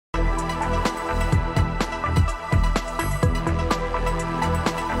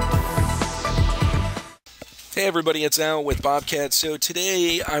Hey everybody, it's Al with BobCAD. So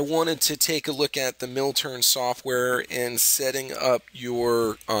today I wanted to take a look at the mill-turn software and setting up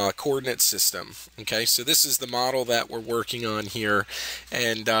your coordinate system. Okay, so this is the model that we're working on here,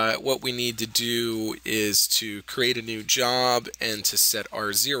 and what we need to do is to create a new job and to set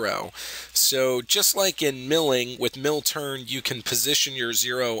our zero. So just like in milling, with mill-turn you can position your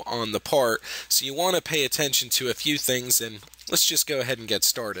zero on the part, so you want to pay attention to a few things, and let's just go ahead and get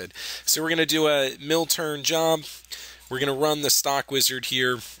started. So we're going to do a mill-turn job. We're going to run the stock wizard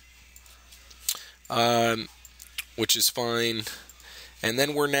here, which is fine. And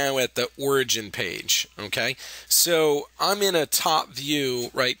then we're now at the origin page. Okay, so I'm in a top view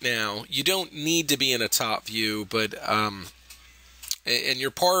right now. You don't need to be in a top view, but and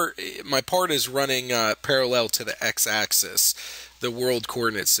my part is running parallel to the x-axis, the world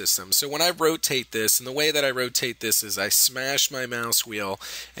coordinate system. So when I rotate this, and the way that I rotate this is I smash my mouse wheel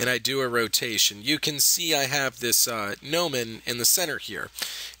and I do a rotation. You can see I have this gnomon in the center here,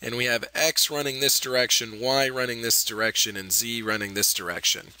 and we have x running this direction, y running this direction, and z running this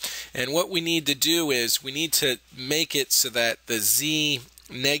direction. And what we need to do is we need to make it so that the z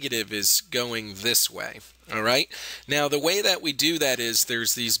negative is going this way. All right, now the way that we do that is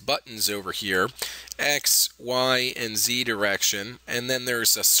there's these buttons over here, X, Y, and Z direction, and then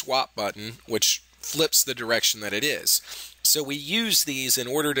there's a swap button which flips the direction that it is. So we use these in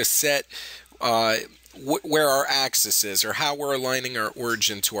order to set where our axis is, or how we're aligning our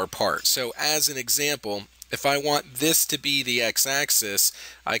origin to our part. So as an example, if I want this to be the x-axis,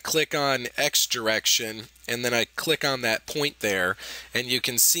 I click on X direction and then I click on that point there, and you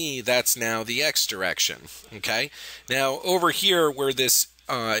can see that's now the X direction. Okay, now over here where this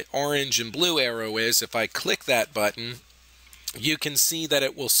orange and blue arrow is, if I click that button, you can see that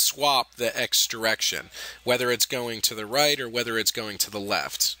it will swap the X direction, whether it's going to the right or whether it's going to the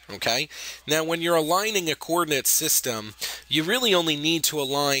left. Okay, now when you're aligning a coordinate system, you really only need to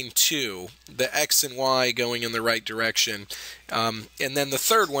align two, the X and Y going in the right direction, and then the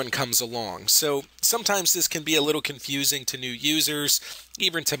third one comes along. So sometimes this can be a little confusing to new users,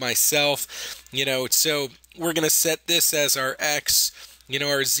 even to myself, so we're going to set this as our X,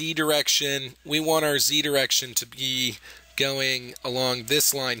 our Z direction. We want our Z direction to be going along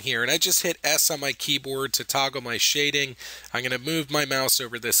this line here, and I just hit S on my keyboard to toggle my shading. I'm going to move my mouse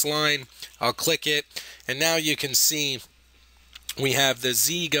over this line, I'll click it, and now you can see we have the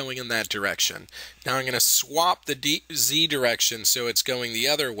Z going in that direction. Now I'm going to swap the Z direction so it's going the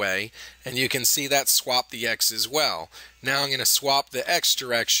other way, and you can see that swapped the X as well. Now I'm going to swap the X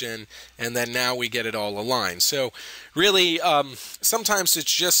direction, and then now we get it all aligned. So really, sometimes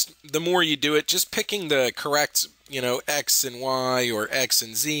it's just, the more you do it, just picking the correct X and Y or X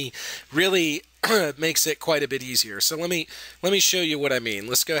and Z really makes it quite a bit easier. So let me show you what I mean.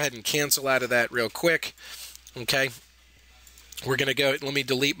 Let's go ahead and cancel out of that real quick. Okay, we're gonna go, let me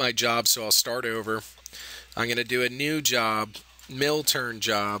delete my job, so I'll start over. I'm gonna do a new job, mill turn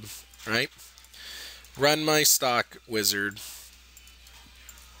job, right? Run my stock wizard.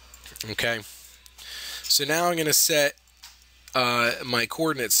 Okay, so now I'm gonna set my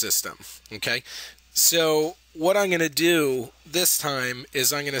coordinate system. Okay, so what I'm going to do this time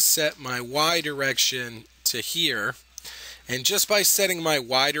is I'm going to set my Y direction to here, and just by setting my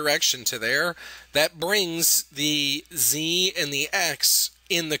Y direction to there, that brings the Z and the X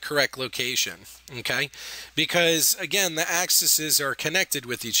in the correct location. Okay, because again the axes are connected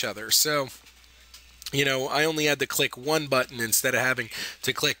with each other, so I only had to click one button instead of having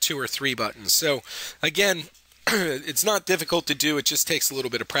to click 2 or 3 buttons. So again, it's not difficult to do, it just takes a little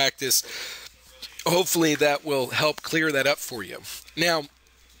bit of practice. Hopefully that will help clear that up for you. Now,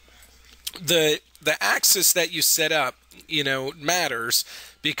 the axis that you set up, matters,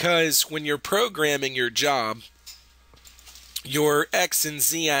 because when you're programming your job, your X and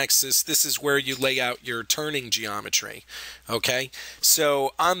Z axis, this is where you lay out your turning geometry. Okay,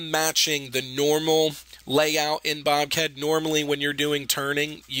 so I'm matching the normal layout in BobCAD. Normally when you're doing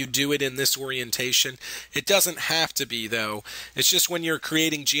turning, you do it in this orientation. It doesn't have to be, though. It's just when you're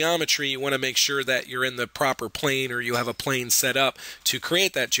creating geometry, you want to make sure that you're in the proper plane, or you have a plane set up to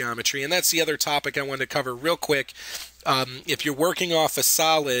create that geometry. And that's the other topic I wanted to cover real quick. If you're working off a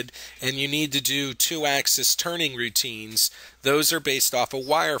solid and you need to do 2-axis turning routines, those are based off a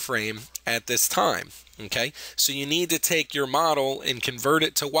wireframe at this time. Okay, so you need to take your model and convert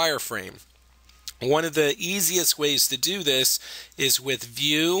it to wireframe. One of the easiest ways to do this is with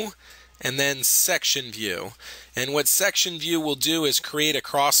view and then section view. And what section view will do is create a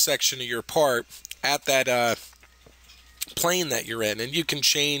cross section of your part at that plane that you're in, and you can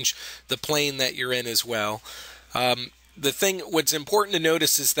change the plane that you're in as well. what's important to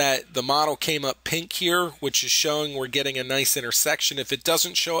notice is that the model came up pink here, which is showing we're getting a nice intersection. If it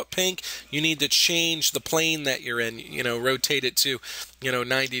doesn't show up pink, you need to change the plane that you're in, rotate it to,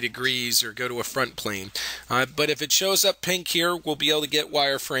 90 degrees or go to a front plane. But if it shows up pink here, we'll be able to get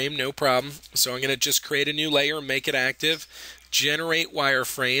wireframe, no problem. So I'm going to just create a new layer, make it active, generate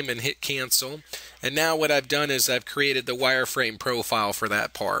wireframe, and hit cancel. And now what I've done is I've created the wireframe profile for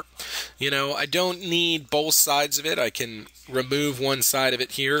that part. I don't need both sides of it. I can remove one side of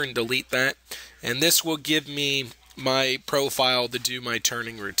it here and delete that. And this will give me my profile to do my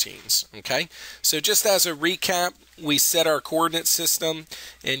turning routines. Okay, so just as a recap, we set our coordinate system,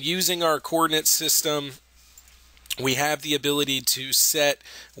 and using our coordinate system, we have the ability to set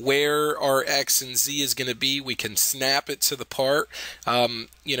where our X and Z is going to be. We can snap it to the part. You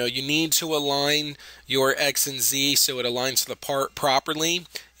need to align your X and Z so it aligns to the part properly.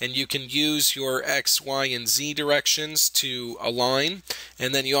 And you can use your X, Y, and Z directions to align.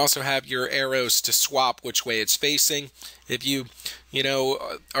 And then you also have your arrows to swap which way it's facing. If you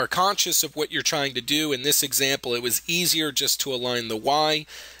are conscious of what you're trying to do, in this example, it was easier just to align the Y,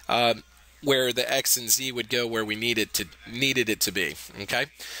 where the X and Z would go where we needed it to be. Okay,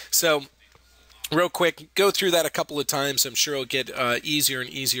 so real quick, go through that a couple of times. I'm sure it'll get easier and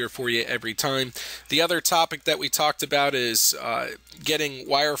easier for you every time. The other topic that we talked about is getting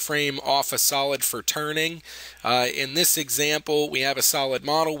wireframe off a solid for turning. In this example, we have a solid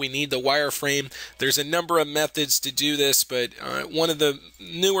model. We need the wireframe. There's a number of methods to do this, but one of the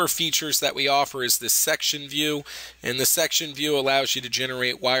newer features that we offer is this section view. And the section view allows you to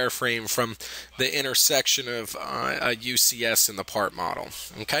generate wireframe from the intersection of a UCS and the part model.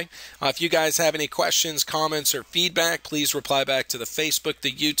 Okay. If you guys have any questions, comments, or feedback, please reply back to the Facebook,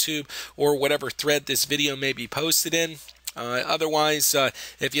 the YouTube, or whatever thread this video may be posted in. Otherwise,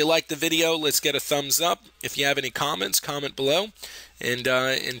 if you like the video, let's get a thumbs up. If you have any comments, comment below. And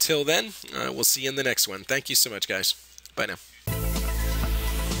until then, we'll see you in the next one. Thank you so much, guys. Bye now.